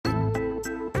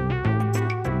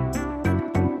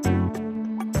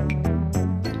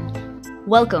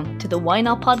Welcome to the Why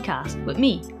Not podcast with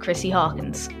me, Chrissy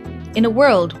Hawkins. In a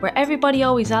world where everybody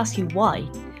always asks you why,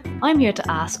 I'm here to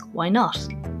ask why not.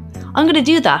 I'm going to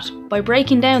do that by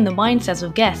breaking down the mindsets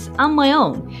of guests and my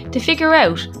own to figure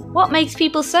out what makes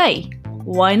people say,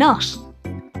 why not?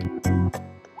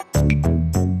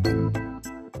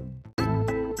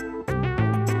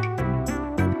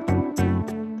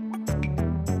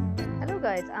 Hello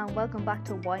guys, and welcome back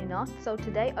to Why Not. So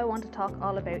today I want to talk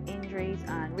all about injuries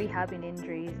and rehabbing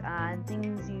injuries and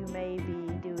things you may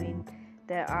be doing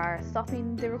that are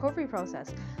stopping the recovery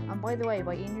process. And by the way,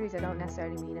 by injuries I don't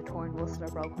necessarily mean a torn muscle or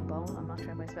broken bone. I'm not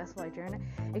sure if I specified during it.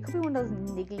 It could be one of those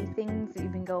niggly things that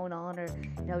you've been going on, or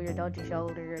your dodgy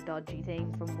shoulder, your dodgy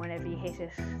thing from whenever you hit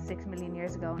it 6 million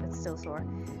years ago and it's still sore.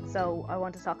 So I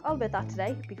want to talk all about that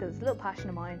today because it's a little passion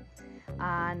of mine.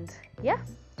 And yeah,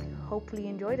 hopefully you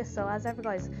enjoy this. So as ever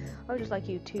guys, I would just like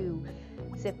you to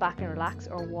sit back and relax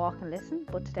or walk and listen.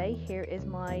 But today here is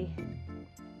my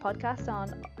podcast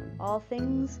on all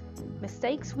things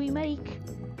mistakes we make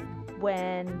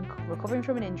when recovering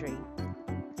from an injury.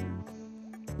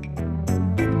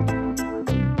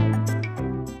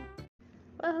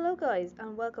 Well, hello guys,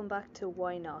 and welcome back to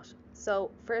Why Not.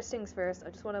 So first things first, I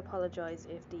just want to apologise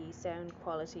if the sound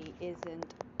quality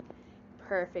isn't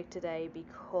perfect today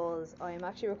because I am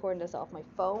actually recording this off my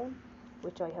phone,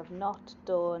 which I have not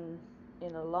done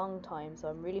in a long time, so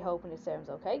I'm really hoping it sounds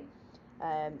okay.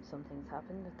 Some things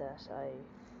happened that I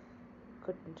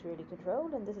couldn't really control,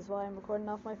 and this is why I'm recording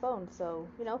off my phone. So,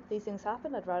 these things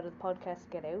happen. I'd rather the podcast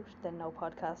get out than no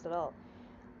podcast at all.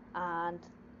 And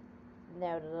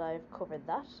now that I've covered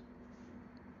that,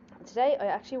 today I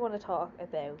actually want to talk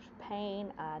about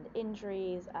pain and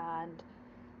injuries and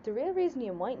the real reason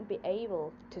you mightn't be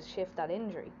able to shift that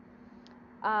injury.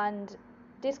 And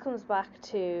this comes back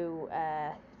to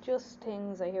just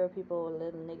things I hear of people with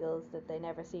little niggles that they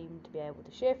never seem to be able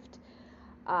to shift.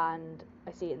 And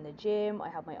I see it in the gym. I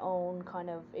have my own kind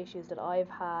of issues that I've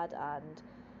had, and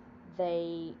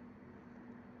they,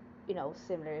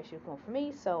 similar issues come up for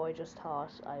me. So I just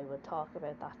thought I would talk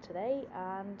about that today.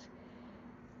 And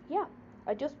yeah,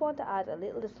 I just want to add a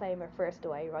little disclaimer first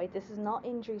away, right? This is not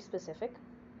injury specific.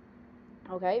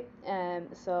 Okay,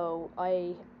 so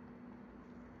I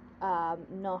am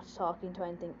not talking to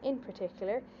anything in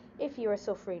particular. If you are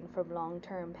suffering from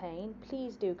long-term pain,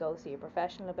 please do go see a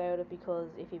professional about it, because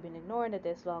if you've been ignoring it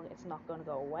this long, it's not going to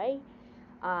go away,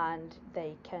 and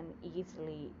they can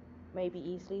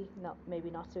maybe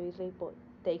not so easily, but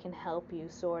they can help you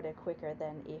sort it quicker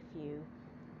than if you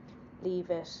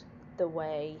leave it the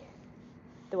way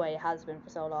it has been for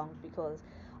so long, because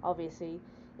obviously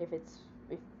if it's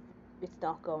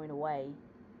not going away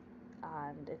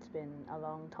and it's been a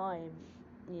long time,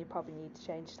 you probably need to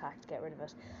change tack to get rid of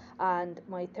it. And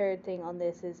my third thing on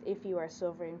this is, if you are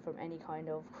suffering from any kind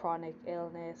of chronic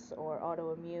illness or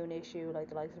autoimmune issue like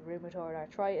the likes of rheumatoid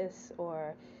arthritis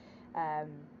or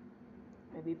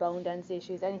maybe bone density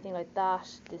issues, anything like that,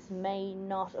 this may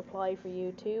not apply for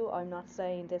you too. I'm not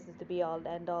saying this is the be all and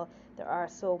end all. There are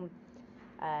some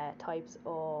types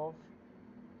of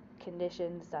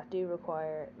conditions that do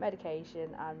require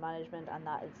medication and management, and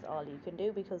that is all you can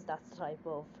do because that's the type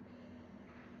of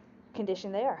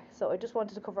condition they are. So I just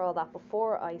wanted to cover all that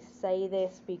before I say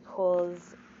this,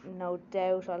 because no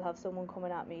doubt I'll have someone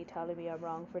coming at me telling me I'm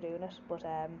wrong for doing it, but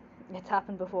it's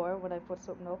happened before when I put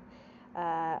something up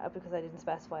because I didn't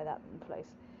specify that in place.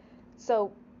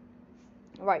 So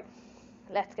right,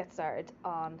 let's get started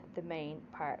on the main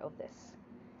part of this.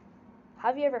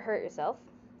 Have you ever hurt yourself,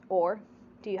 or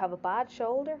do you have a bad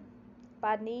shoulder,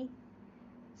 bad knee,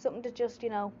 something that just,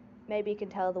 maybe you can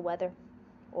tell the weather,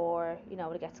 or,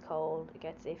 it gets cold, it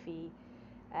gets iffy,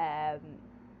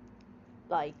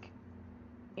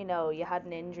 you had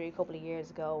an injury a couple of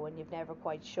years ago and you've never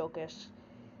quite shook it,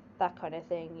 that kind of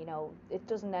thing. It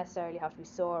doesn't necessarily have to be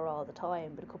sore all the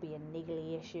time, but it could be a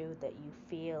niggly issue that you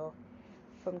feel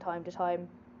from time to time.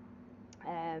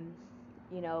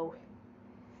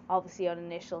 Obviously on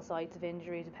initial sites of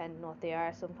injury, depending on what they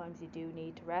are, sometimes you do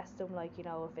need to rest them,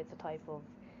 if it's a type of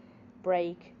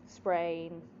break,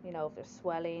 sprain, if there's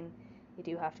swelling, you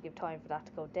do have to give time for that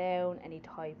to go down. Any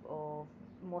type of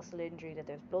muscle injury that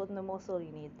there's blood in the muscle,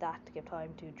 you need that to give time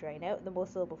to drain out the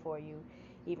muscle before you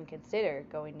even consider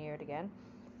going near it again.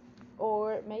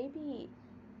 Or maybe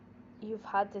you've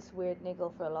had this weird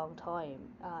niggle for a long time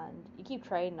and you keep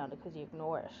training on it because you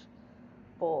ignore it,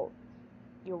 but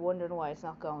you're wondering why it's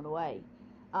not going away.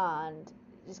 And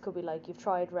this could be like you've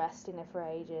tried resting it for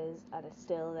ages and it's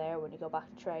still there when you go back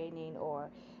to training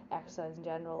or exercise in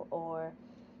general, or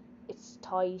it's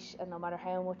tight and no matter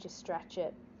how much you stretch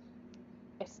it,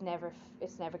 it's never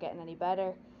getting any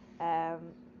better.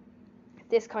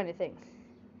 this kind of thing.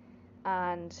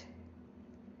 And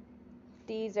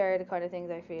these are the kind of things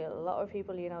I feel a lot of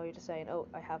people, you're just saying, oh,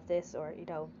 I have this, or you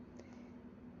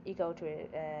go to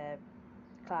a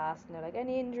class and they're like,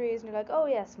 any injuries, and you're like, oh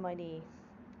yes, my knee,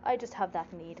 I just have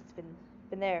that need. It's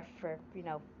been there for,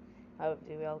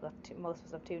 obviously we all got most of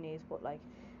us have two knees, but like,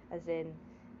 as in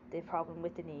the problem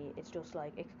with the knee, it's just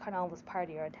like it's kind of almost part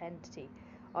of your identity.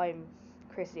 I'm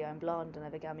Chrissy, I'm blonde, and I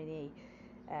have a gammy knee,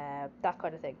 that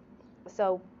kind of thing.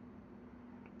 So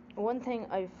one thing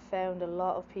I've found a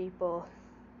lot of people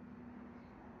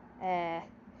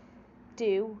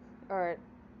do, or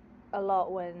a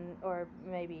lot when, or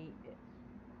maybe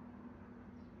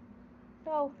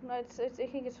no, I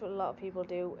think it's what a lot of people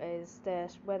do, is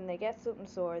that when they get something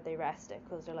sore, they rest it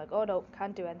because they're like, oh no,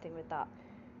 can't do anything with that,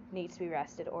 needs to be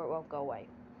rested or it won't go away.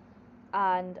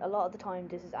 And a lot of the time,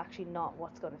 this is actually not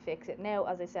what's going to fix it. Now,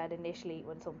 as I said initially,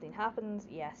 when something happens,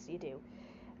 yes, you do.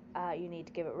 You need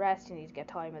to give it rest. You need to get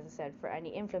time, as I said, for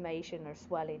any inflammation or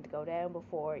swelling to go down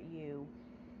before you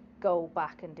go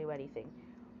back and do anything.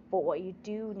 But what you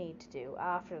do need to do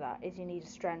after that is you need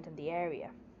to strengthen the area,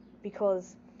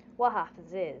 because what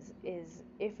happens is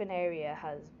if an area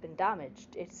has been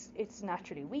damaged, it's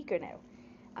naturally weaker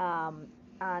now,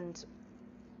 and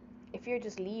if you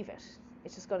just leave it,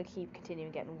 it's just going to keep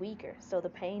continuing getting weaker. So the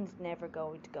pain's never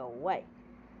going to go away.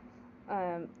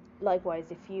 Likewise,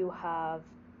 if you have,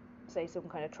 say, some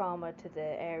kind of trauma to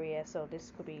the area, so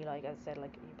this could be like, as I said,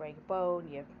 like you break a bone,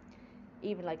 you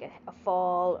even like a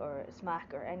fall or a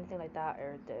smack or anything like that,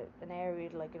 or an area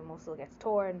like your muscle gets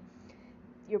torn,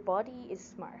 your body is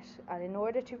smart, and in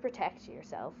order to protect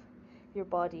yourself, your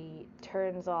body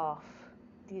turns off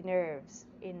the nerves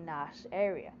in that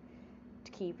area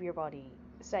to keep your body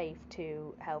safe,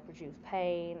 to help reduce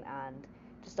pain and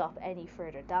to stop any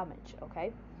further damage.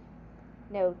 Okay,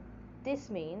 now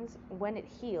this means when it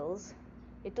heals,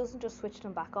 it doesn't just switch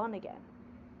them back on again,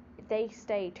 they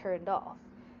stay turned off.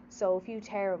 So if you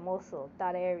tear a muscle,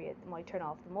 that area might turn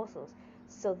off the muscles.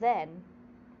 So then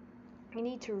you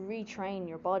need to retrain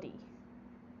your body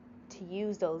to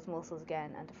use those muscles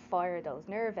again and to fire those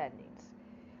nerve endings,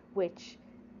 which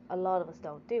a lot of us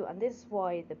don't do. And this is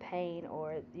why the pain,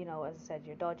 or as I said,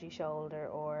 your dodgy shoulder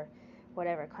or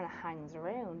whatever, kind of hangs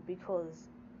around, because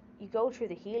you go through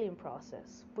the healing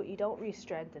process but you don't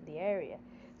re-strengthen the area.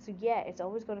 So yeah, it's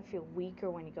always going to feel weaker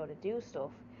when you go to do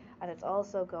stuff, and it's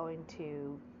also going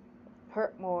to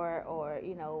hurt more, or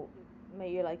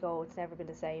maybe you're like, oh, it's never been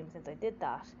the same since I did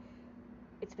that.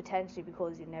 It's potentially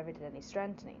because you never did any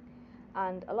strengthening.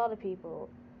 And a lot of people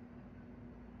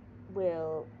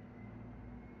will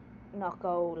not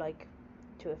go like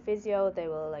to a physio. They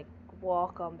will like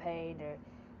walk on pain or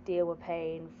deal with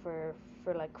pain for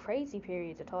like crazy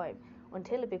periods of time,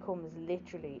 until it becomes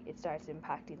literally, it starts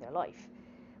impacting their life,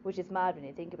 which is mad when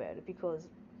you think about it, because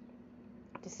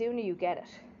the sooner you get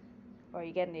it, or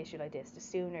you get an issue like this, the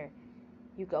sooner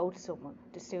you go to someone,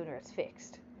 the sooner it's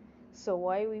fixed. So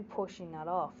why are we pushing that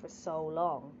off for so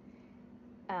long?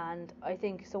 And I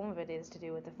think some of it is to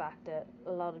do with the fact that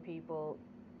a lot of people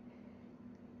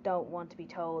don't want to be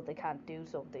told they can't do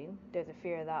something. There's a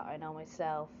fear of that. I know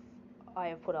myself, I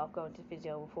have put off going to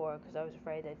physio before because I was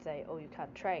afraid they'd say, oh, you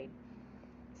can't train.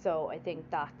 So I think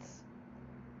that's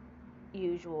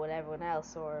usual with everyone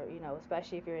else, or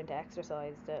especially if you're into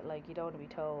exercise, that like you don't want to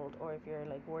be told, or if you're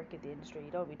like work in the industry,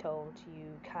 you don't want to be told you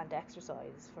can't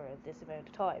exercise for this amount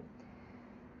of time,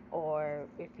 or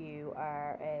if you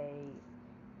are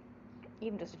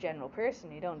even just a general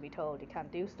person, you don't want to be told you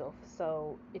can't do stuff.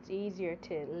 So it's easier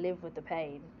to live with the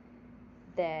pain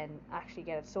than actually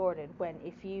get it sorted, when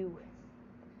if you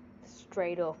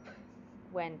straight up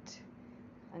went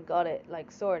and got it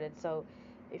like sorted. So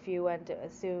if you went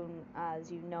as soon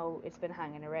as it's been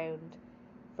hanging around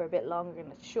for a bit longer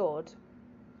than it should,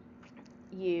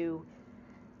 you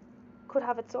could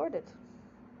have it sorted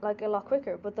like a lot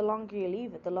quicker. But the longer you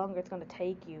leave it, the longer it's going to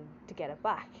take you to get it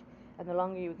back, and the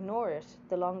longer you ignore it,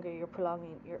 the longer you're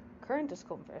prolonging your current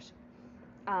discomfort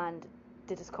and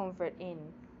the discomfort in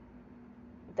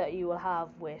that you will have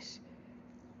with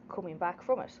coming back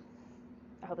from it.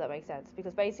 I hope that makes sense,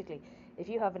 because basically if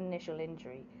you have an initial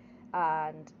injury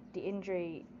and the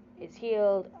injury is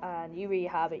healed and you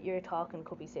rehab it, you're talking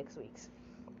could be 6 weeks.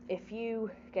 If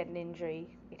you get an injury,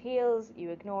 it heals,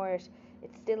 you ignore it,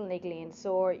 it's still niggly and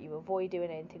sore, you avoid doing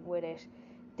anything with it,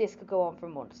 this could go on for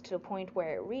months, to the point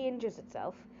where it re-injures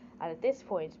itself, and at this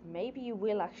point maybe you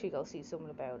will actually go see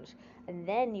someone about it, and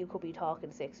then you could be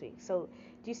talking 6 weeks. So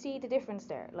do you see the difference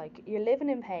there? Like, you're living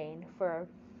in pain for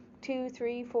 2,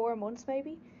 3, 4 months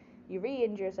maybe. you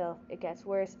re-injure yourself, it gets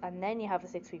worse, and then you have a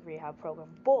 6-week rehab program.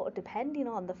 But depending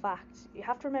on the fact, you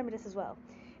have to remember this as well.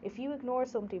 If you ignore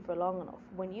something for long enough,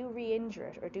 when you re-injure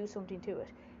it or do something to it,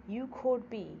 you could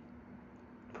be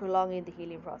prolonging the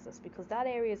healing process, because that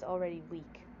area is already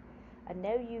weak, and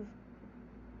now you've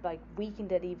like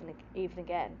weakened it even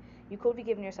again. You could be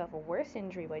giving yourself a worse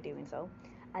injury by doing so,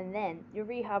 and then your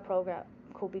rehab program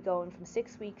could be going from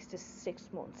 6 weeks to 6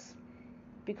 months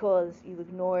because you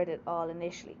ignored it all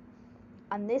initially.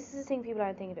 And this is the thing people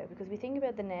aren't thinking about, because we think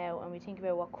about the now and we think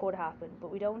about what could happen,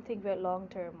 but we don't think about long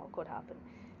term what could happen.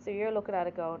 So you're looking at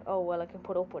it going, oh well, I can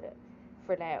put up with it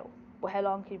for now, but how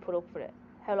long can you put up with it?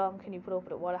 How long can you put up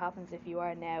with it? What happens if you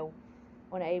are now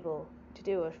unable to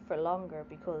do it for longer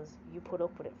because you put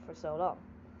up with it for so long?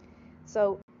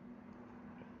 So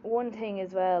one thing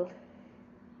as well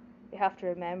you have to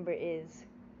remember is,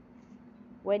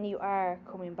 when you are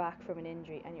coming back from an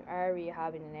injury and you are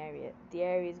rehabbing an area, the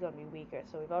area is going to be weaker.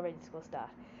 So we've already discussed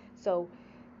that. So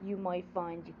you might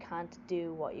find you can't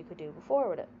do what you could do before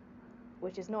with it,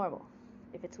 which is normal.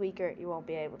 If it's weaker, you won't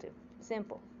be able to.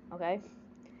 Simple, okay?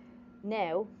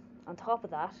 Now, on top of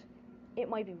that, it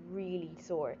might be really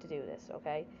sore to do this,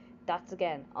 okay? That's,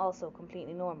 again, also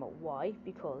completely normal. Why?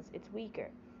 Because it's weaker.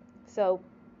 So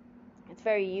it's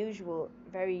very usual,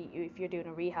 if you're doing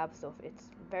a rehab stuff, it's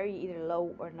very either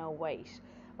low or no weight,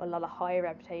 or a lot of high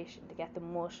repetition to get the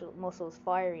muscles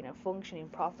firing and functioning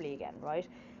properly again, right?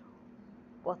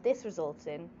 What this results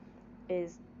in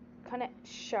is kind of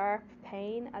sharp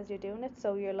pain as you're doing it.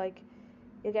 So you'll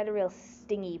get a real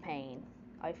stingy pain.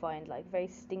 I find very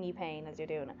stingy pain as you're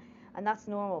doing it, and that's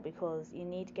normal because you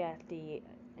need to get the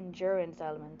endurance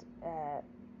element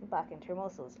back into your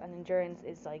muscles. And endurance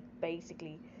is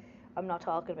basically, I'm not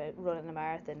talking about running a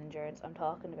marathon endurance. I'm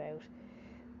talking about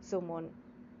someone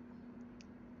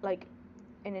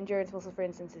an endurance muscle, for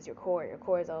instance, is your core. Your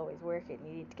core is always working.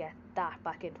 You need to get that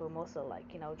back into a muscle,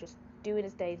 just doing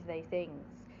its day-to-day things,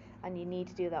 and you need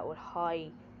to do that with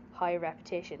high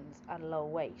repetitions and low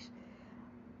weight.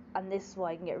 And this is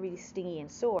why it can get really stingy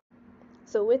and sore.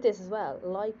 So with this as well,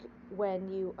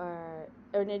 when you are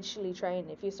initially training,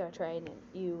 if you start training,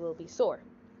 you will be sore.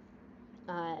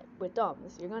 With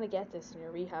DOMS, you're going to get this in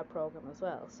your rehab program as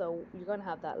well. So you're going to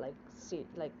have that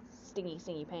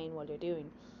stingy pain while you're doing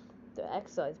the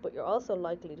exercise, but you're also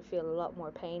likely to feel a lot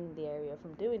more pain in the area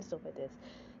from doing stuff like this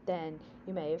than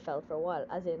you may have felt for a while,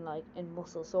 as in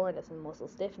muscle soreness and muscle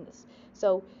stiffness.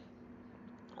 So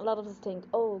a lot of us think,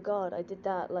 oh god, I did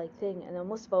that thing and I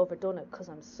must have overdone it because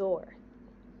I'm sore.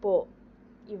 But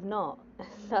you've not.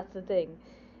 That's the thing.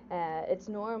 It's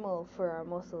normal for our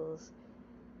muscles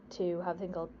to have a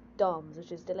thing called DOMS,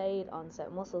 which is delayed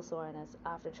onset muscle soreness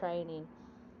after training,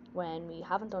 when we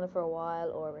haven't done it for a while,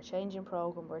 or we're changing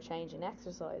program, or changing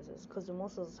exercises, because the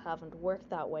muscles haven't worked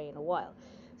that way in a while.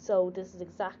 So this is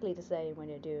exactly the same when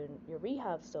you're doing your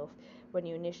rehab stuff. When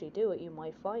you initially do it, you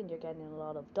might find you're getting a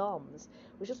lot of DOMS,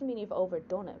 which doesn't mean you've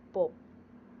overdone it, but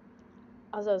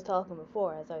as I was talking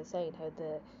before, as I was saying, how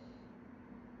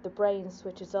the brain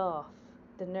switches off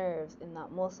the nerves in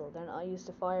that muscle. They're not used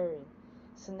to firing,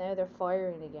 so now they're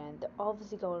firing again. They're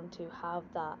obviously going to have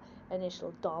that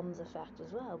initial DOMS effect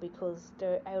as well, because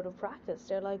they're out of practice.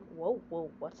 They're like, whoa,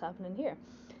 what's happening here?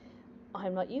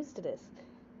 I'm not used to this.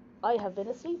 I have been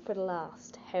asleep for the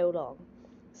last how long?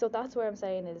 So that's where I'm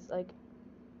saying is,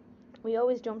 we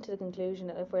always jump to the conclusion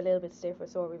that if we're a little bit stiff or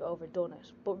sore, we've overdone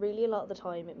it. But really, a lot of the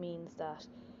time, it means that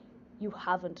you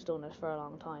haven't done it for a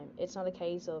long time. It's not a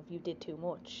case of you did too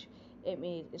much.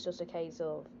 It's just a case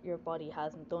of your body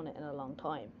hasn't done it in a long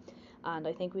time. And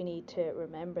I think we need to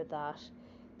remember that,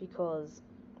 because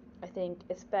I think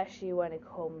especially when it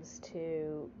comes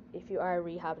to, if you are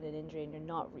rehabbing an injury and you're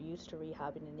not used to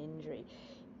rehabbing an injury,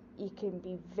 you can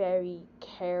be very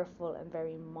careful and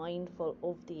very mindful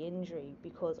of the injury,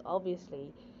 because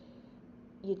obviously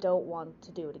you don't want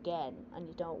to do it again, and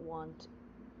you don't want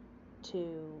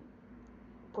to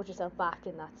put yourself back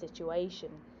in that situation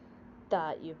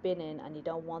that you've been in, and you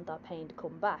don't want that pain to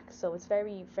come back. So it's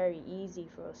very, very easy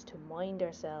for us to mind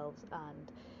ourselves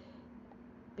and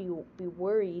be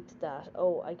worried that,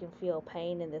 oh, I can feel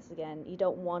pain in this again. You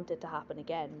don't want it to happen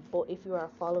again. But if you are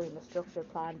following the structured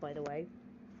plan, by the way,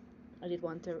 I did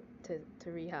want to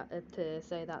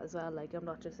say that as well. I'm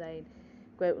not just saying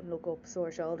go out and look up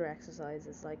sore shoulder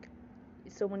exercises.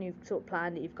 Someone you've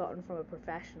planned that you've gotten from a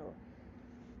professional,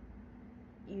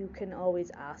 you can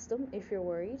always ask them if you're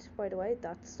worried. By the way,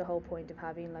 that's the whole point of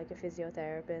having a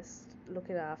physiotherapist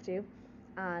looking after you.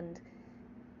 And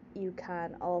you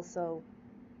can also,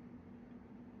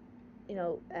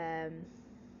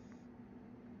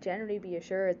 generally be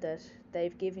assured that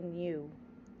they've given you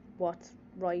what's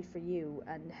right for you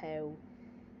and how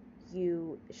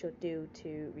you should do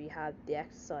to rehab the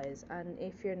exercise. And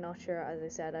if you're not sure, as I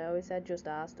said, I always said just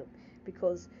ask them,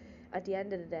 because at the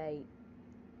end of the day,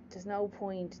 there's no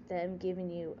point them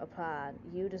giving you a plan,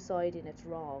 you deciding it's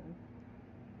wrong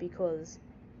because,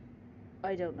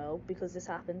 I don't know, because this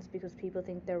happens, because people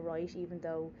think they're right even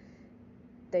though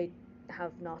they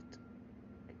have not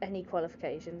any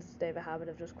qualifications. They have a habit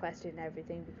of just questioning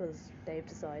everything because they've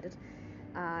decided,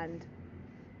 and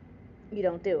you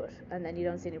don't do it, and then you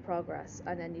don't see any progress,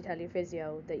 and then you tell your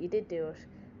physio that you did do it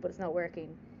but it's not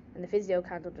working, and the physio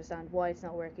can't understand why it's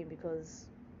not working because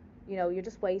you're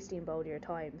just wasting both of your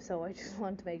time. So I just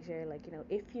want to make sure, like,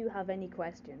 if you have any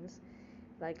questions,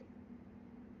 like,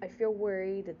 if you're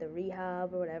worried that the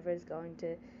rehab or whatever is going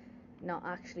to not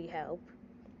actually help,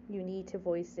 you need to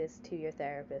voice this to your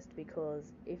therapist,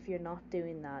 because if you're not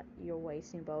doing that, you're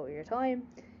wasting both of your time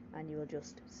and you will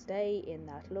just stay in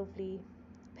that lovely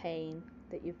pain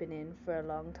that you've been in for a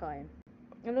long time.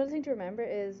 Another thing to remember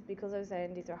is, because I was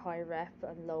saying these are high rep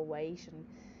and low weight and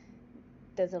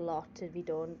there's a lot to be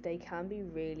done, they can be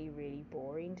really, really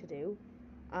boring to do,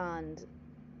 and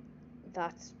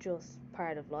that's just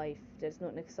part of life. There's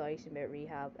nothing exciting about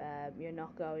rehab. You're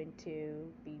not going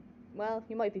to be, well,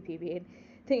 you might be PBing.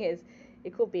 Thing is,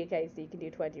 it could be a case that you can do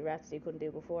 20 reps that you couldn't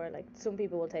do before. Like, some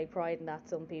people will take pride in that,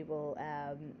 some people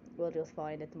will just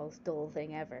find it the most dull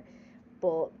thing ever.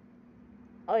 But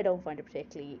I don't find it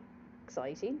particularly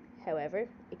exciting. However,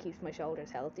 it keeps my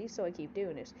shoulders healthy, so I keep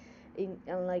doing it.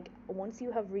 And like, once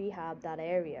you have rehab that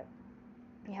area,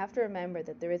 you have to remember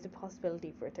that there is a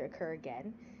possibility for it to occur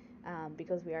again,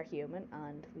 because we are human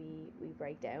and we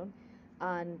break down.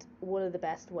 And one of the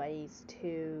best ways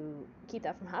to keep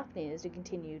that from happening is to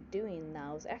continue doing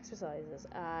those exercises.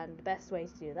 And the best way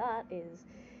to do that is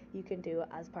you can do it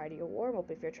as part of your warm up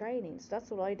if you're training. So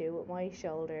that's what I do with my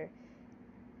shoulder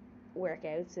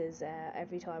workouts. Is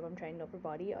every time I'm training upper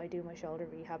body, I do my shoulder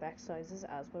rehab exercises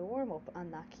as my warm up,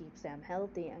 and that keeps them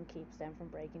healthy and keeps them from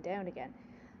breaking down again.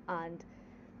 And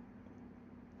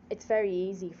it's very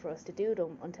easy for us to do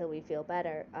them until we feel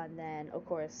better, and then of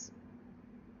course,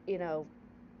 we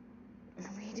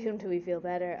do them till we feel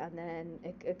better, and then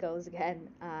it goes again,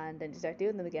 and then you start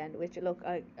doing them again, which, look,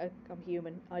 I'm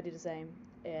human, I do the same.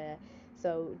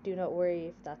 So do not worry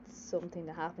if that's something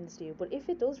that happens to you, but if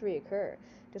it does reoccur,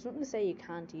 there's nothing to say you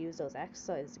can't use those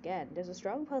exercises again. There's a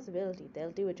strong possibility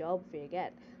they'll do a job for you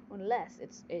again, unless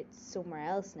it's somewhere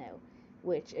else now,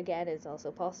 which again is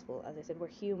also possible. As I said, we're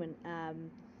human.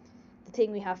 The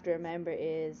thing we have to remember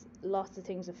is lots of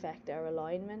things affect our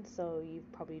alignment. So you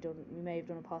may have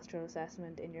done a postural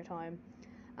assessment in your time,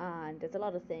 and there's a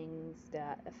lot of things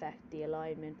that affect the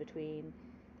alignment between,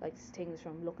 like, things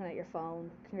from looking at your phone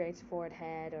creates a forward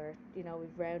head, or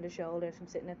we've rounded shoulders from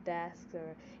sitting at desks,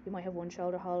 or you might have one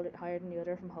shoulder higher than the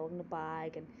other from holding a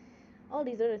bag, and all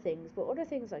these other things. But other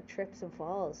things like trips and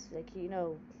falls, like,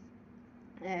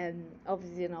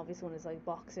 obviously an obvious one is like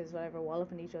boxers, whatever,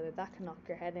 walloping each other. That can knock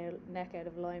your neck out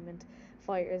of alignment.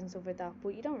 Fighters and stuff like that.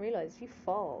 But you don't realise, if you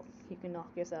fall, you can knock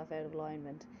yourself out of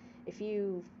alignment. If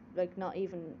you, like, not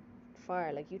even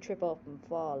far, like, you trip up and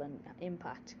fall and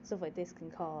impact, stuff like this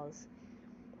can cause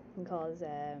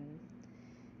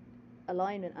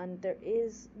alignment. And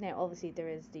obviously there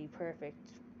is the perfect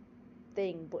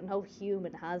thing, but no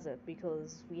human has it,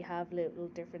 because we have little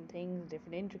different things,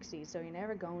 different intricacies, so you're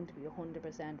never going to be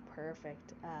 100%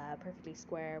 perfect, perfectly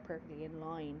square, perfectly in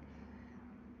line.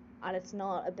 And it's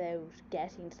not about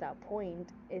getting to that point,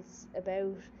 it's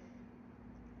about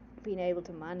being able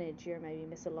to manage your maybe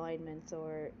misalignments,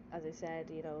 or, as I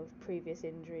said, previous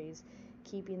injuries,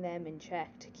 keeping them in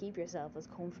check to keep yourself as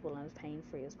comfortable and as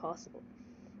pain-free as possible.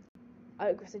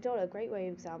 A great way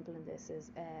of example in this is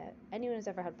anyone who's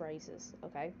ever had braces,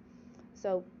 okay?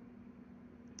 So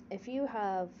if you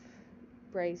have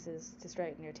braces to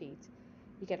straighten your teeth,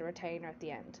 you get a retainer at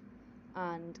the end.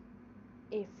 And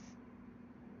if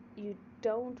you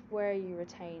don't wear your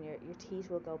retainer, your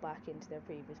teeth will go back into their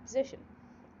previous position.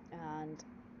 And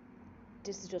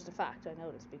this is just a fact, I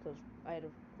noticed, because I had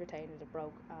a retainer that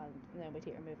broke and now my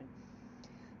teeth are moving.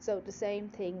 So the same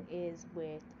thing is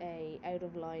with a out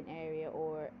of line area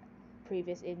or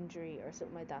previous injury or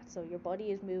something like that. So your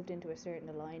body is moved into a certain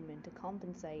alignment to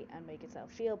compensate and make itself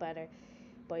feel better.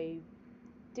 By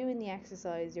doing the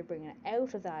exercise, you're bringing it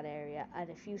out of that area,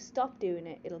 and if you stop doing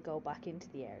it, it'll go back into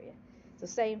the area. So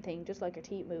same thing, just like your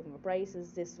teeth moving with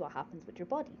braces, this is what happens with your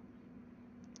body.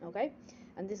 Okay?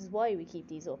 And this is why we keep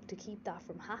these up, to keep that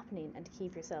from happening and to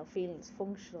keep yourself feeling as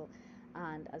functional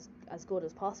and as good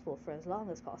as possible for as long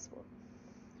as possible.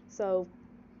 So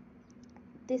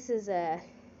this is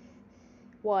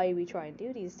why we try and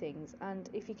do these things. And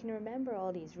if you can remember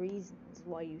all these reasons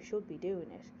why you should be doing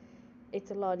it,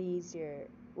 it's a lot easier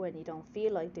when you don't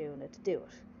feel like doing it to do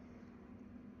it.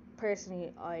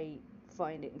 Personally, I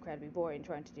find it incredibly boring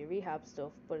trying to do rehab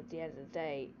stuff, but at the end of the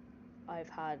day, I've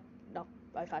had not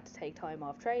I've had to take time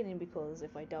off training because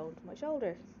if I don't, my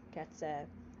shoulder gets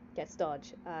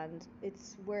dodged, and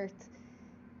it's worth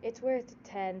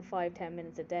 10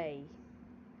 minutes a day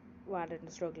rather than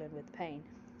struggling with pain,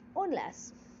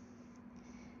 unless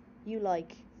you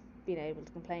like being able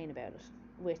to complain about it,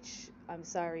 which I'm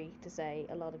sorry to say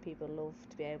a lot of people love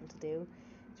to be able to do,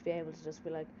 to be able to just be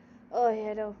like, oh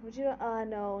yeah, no, would you not,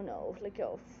 no, like,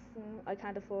 oh, I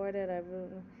can't afford it,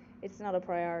 it's not a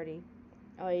priority.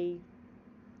 I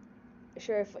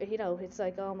sure if it's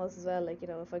like almost as well, like,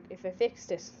 if I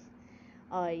fixed it,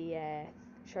 I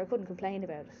sure I couldn't complain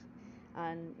about it.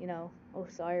 And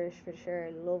us Irish for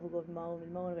sure love a good moan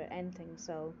about anything.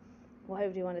 So why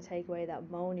would you want to take away that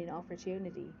moaning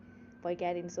opportunity by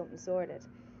getting something sorted?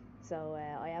 So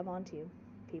I am on to you,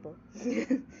 people.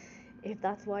 If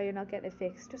that's why you're not getting it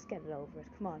fixed, just get it over it.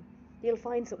 Come on, you'll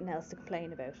find something else to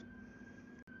complain about.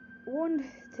 One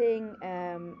thing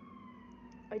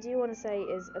I do want to say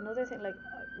is another thing. Like,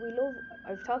 we love.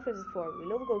 I've talked about this before. We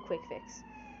love a good quick fix.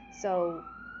 So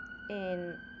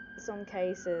in some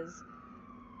cases,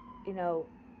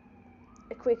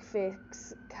 a quick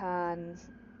fix can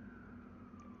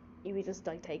you be just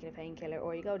like taking a painkiller,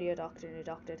 or you go to your doctor and your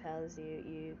doctor tells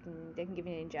you they can give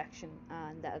you an injection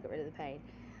and that'll get rid of the pain.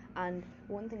 And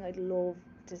one thing I'd love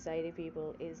to say to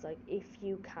people is, like, if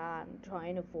you can, try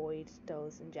and avoid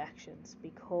those injections,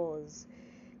 because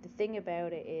the thing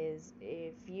about it is,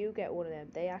 if you get one of them,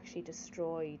 they actually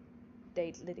destroy,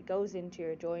 it goes into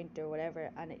your joint or whatever,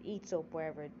 and it eats up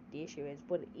wherever the issue is,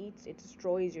 but it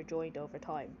destroys your joint over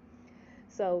time.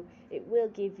 So it will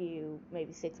give you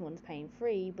maybe 6 months pain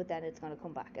free, but then it's going to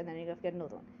come back, and then you have to get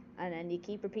another one, and then you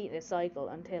keep repeating a cycle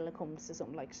until it comes to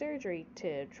something like surgery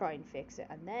to try and fix it.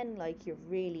 And then, like, you're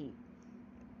really,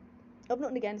 I've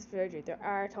nothing against surgery. There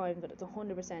are times that it's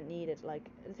 100% needed. Like,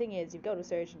 the thing is, you go to a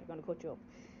surgeon, they're going to cut you up.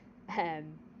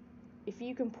 If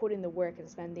you can put in the work and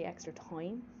spend the extra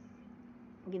time,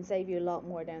 it can save you a lot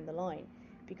more down the line,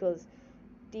 because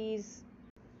these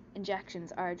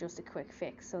injections are just a quick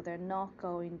fix, so they're not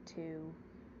going to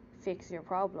fix your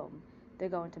problem. They're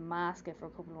going to mask it for a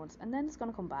couple of months, and then it's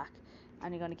going to come back,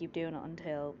 and you're going to keep doing it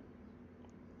until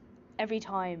every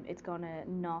time it's going to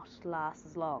not last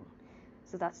as long.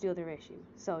 So that's the other issue.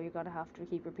 So you're going to have to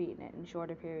keep repeating it in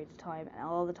shorter periods of time, and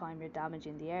all the time you're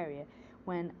damaging the area.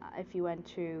 When if you went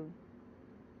through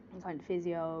a kind of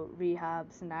physio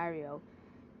rehab scenario,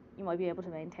 you might be able to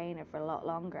maintain it for a lot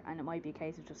longer, and it might be a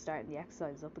case of just starting the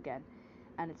exercise up again.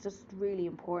 And it's just really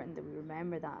important that we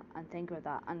remember that and think about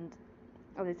that. And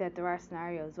as I said, there are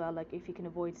scenarios as well, like if you can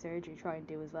avoid surgery, try and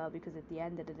do as well, because at the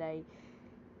end of the day,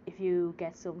 if you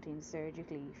get something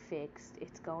surgically fixed,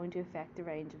 it's going to affect the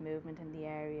range of movement in the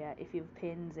area. If you have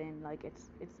pins in, like, it's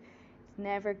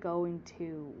never going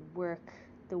to work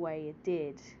the way it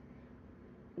did.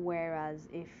 Whereas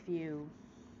if you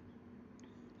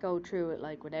go through it,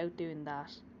 like, without doing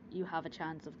that, you have a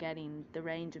chance of getting the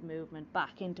range of movement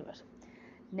back into it.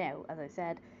 Now, as I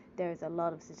said, there's a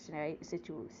lot of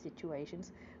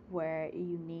situations where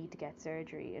you need to get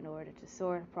surgery in order to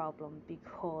sort a problem,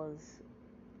 because,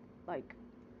 like,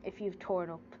 if you've torn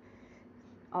up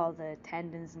all the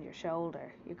tendons in your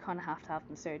shoulder, you kind of have to have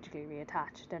them surgically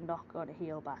reattached. They're not going to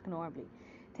heal back normally.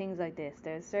 Things like this,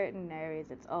 there's certain areas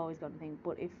it's always going to think,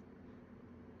 but if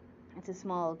it's a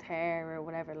small tear or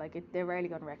whatever, like, they're rarely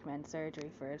going to recommend surgery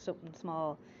for something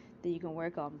small that you can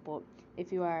work on. But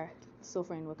if you are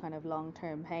suffering with kind of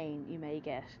long-term pain, you may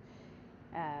get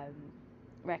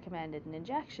recommended an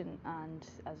injection. And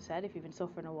as I said, if you've been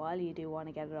suffering a while, you do want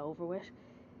to get it over with,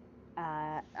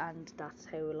 and that's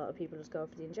how a lot of people just go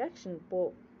for the injection.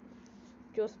 But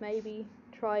just maybe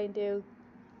try and do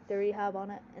the rehab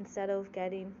on it instead of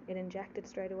getting it injected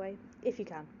straight away, if you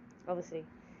can. Obviously,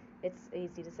 it's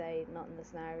easy to say, not in the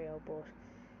scenario, but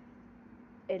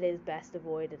it is best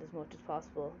avoided as much as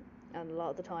possible. And a lot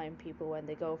of the time, people, when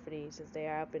they go for these, is they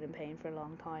are been in pain for a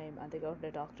long time, and they go to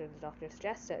their doctor, and the doctor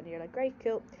suggests it, and you're like, great,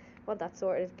 cool, want that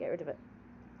sorted, get rid of it.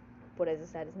 But as I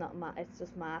said, it's not it's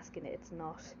just masking it. It's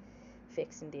not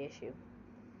fixing the issue.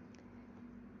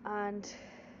 And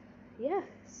yeah,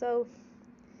 so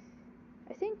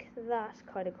I think that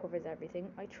kind of covers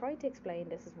everything. I tried to explain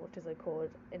this as much as I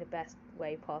could in the best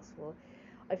way possible.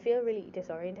 I feel really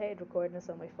disorientated recording this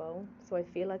on my phone, so I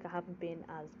feel like I haven't been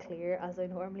as clear as I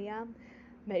normally am.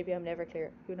 Maybe I'm never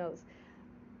clear, who knows.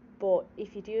 But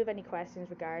if you do have any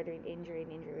questions regarding injury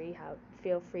and injury rehab,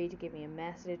 feel free to give me a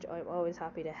message. I'm always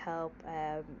happy to help.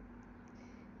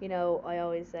 I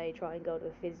always say try and go to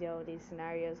a physio in these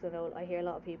scenarios. I hear a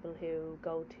lot of people who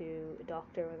go to a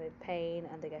doctor when they have pain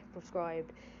and they get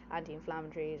prescribed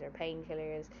anti-inflammatories or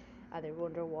painkillers, and they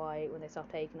wonder why when they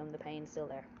stop taking them the pain's still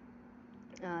there.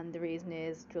 And the reason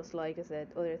is, just like I said,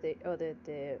 other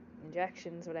the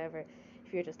injections, whatever.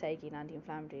 If you're just taking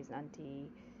anti-inflammatories and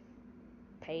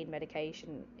anti-pain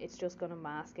medication, it's just going to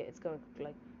mask it. It's going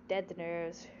to dead the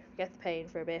nerves, get the pain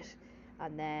for a bit,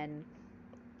 and then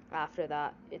after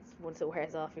that, once it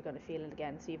wears off, you're going to feel it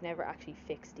again. So you've never actually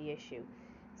fixed the issue.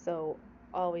 So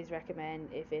always recommend,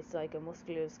 if it's like a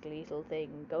musculoskeletal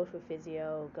thing, go to a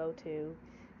physio, go to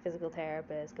physical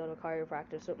therapist, go to a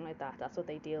chiropractor, something like that. That's what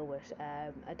they deal with.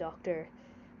 A doctor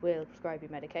will prescribe you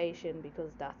medication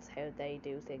because that's how they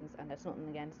do things, and that's nothing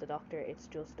against the doctor, it's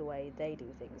just the way they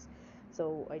do things.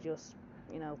 So I just,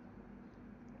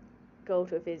 go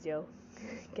to a physio,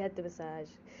 get the massage,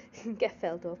 get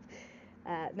felt up.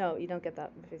 No, you don't get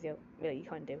that in physio. Well, you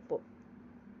kind of do, but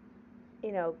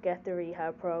get the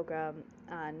rehab program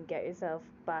and get yourself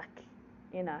back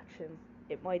in action.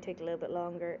 It might take a little bit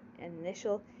longer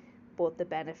initial, but the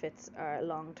benefits are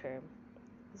long term.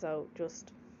 So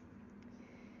just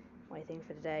my thing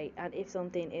for today. And if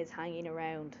something is hanging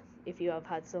around, if you have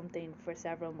had something for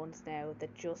several months now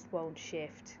that just won't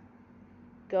shift,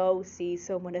 go see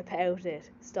someone about it.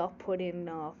 Stop putting it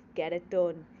off. Get it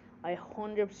done. I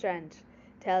 100%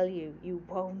 tell you, you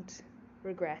won't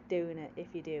regret doing it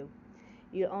if you do.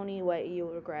 The only way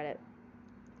you'll regret it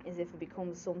is if it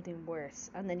becomes something worse,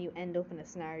 and then you end up in a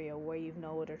scenario where you've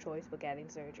no other choice but getting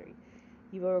surgery.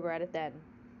 You will regret it then,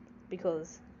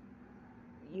 because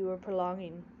you are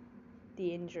prolonging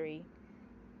the injury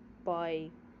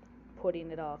by putting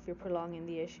it off. You're prolonging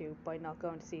the issue by not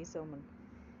going to see someone.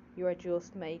 You are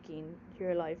just making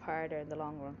your life harder in the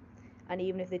long run. And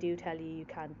even if they do tell you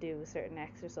can't do a certain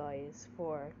exercise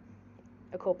for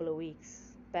a couple of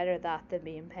weeks, better that than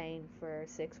be in pain for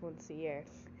 6 months, a year.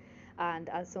 And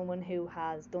as someone who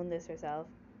has done this herself,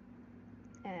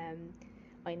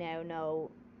 I now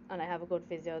know, and I have a good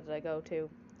physio that I go to,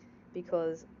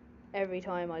 because every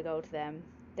time I go to them,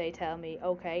 they tell me,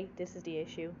 okay, this is the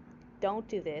issue, don't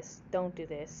do this,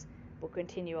 but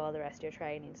continue all the rest of your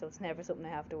training. So it's never something I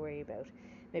have to worry about.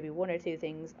 Maybe 1 or 2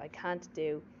 things I can't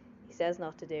do, he says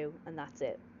not to do, and that's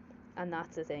it. And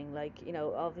that's the thing,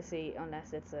 obviously,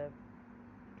 unless it's a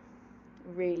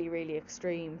really, really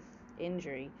extreme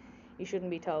injury, you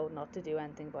shouldn't be told not to do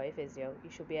anything by a physio.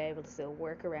 You should be able to still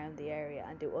work around the area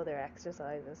and do other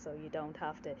exercises, so you don't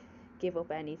have to give up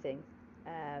anything.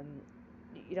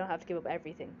 You don't have to give up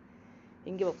everything.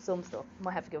 You can give up some stuff. You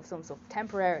might have to give up some stuff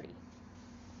temporarily,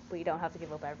 but you don't have to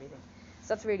give up everything.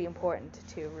 So that's really important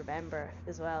to remember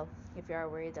as well. If you are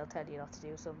worried they'll tell you not to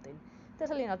do something, they'll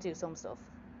tell you not to do some stuff,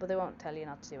 but they won't tell you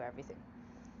not to do everything.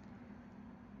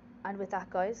 And with that,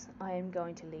 guys, I am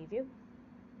going to leave you.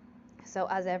 So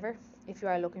as ever, if you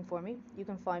are looking for me, you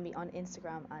can find me on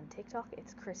Instagram and TikTok.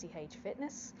 It's Chrissy H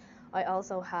Fitness. I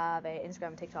also have an Instagram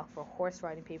and TikTok for horse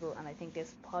riding people, and I think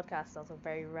this podcast is also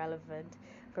very relevant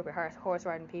for horse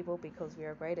riding people because we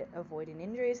are great at avoiding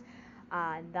injuries.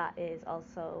 And that is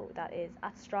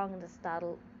at strong in the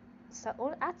saddle _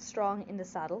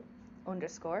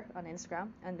 on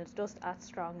Instagram, and it's just at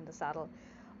strong in the saddle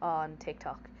on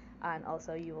TikTok. And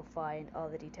also you will find all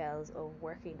the details of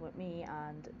working with me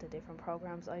and the different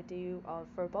programs I do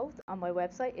for both on my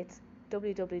website. It's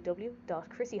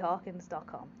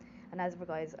www.chrissyhawkins.com. And as ever,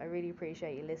 guys, I really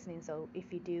appreciate you listening. So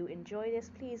if you do enjoy this,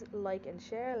 please like and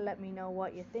share. Let me know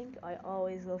what you think. I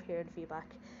always love hearing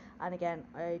feedback. And again,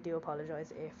 I do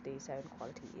apologise if the sound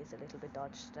quality is a little bit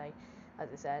dodged today.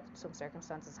 As I said, some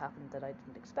circumstances happened that I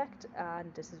didn't expect,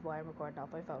 and this is why I'm recording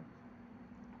off my phone.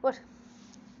 But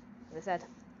as I said,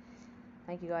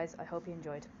 thank you, guys. I hope you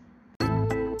enjoyed.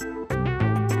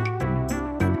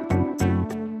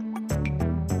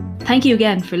 Thank you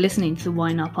again for listening to the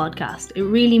Why Not podcast. It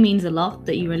really means a lot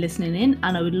that you are listening in,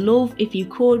 and I would love if you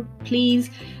could please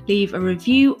leave a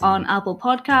review on Apple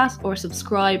Podcasts or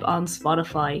subscribe on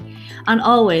Spotify. And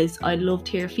always, I'd love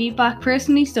to hear feedback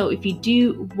personally, so if you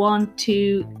do want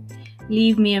to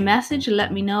leave me a message and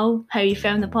let me know how you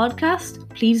found the podcast,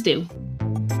 please do.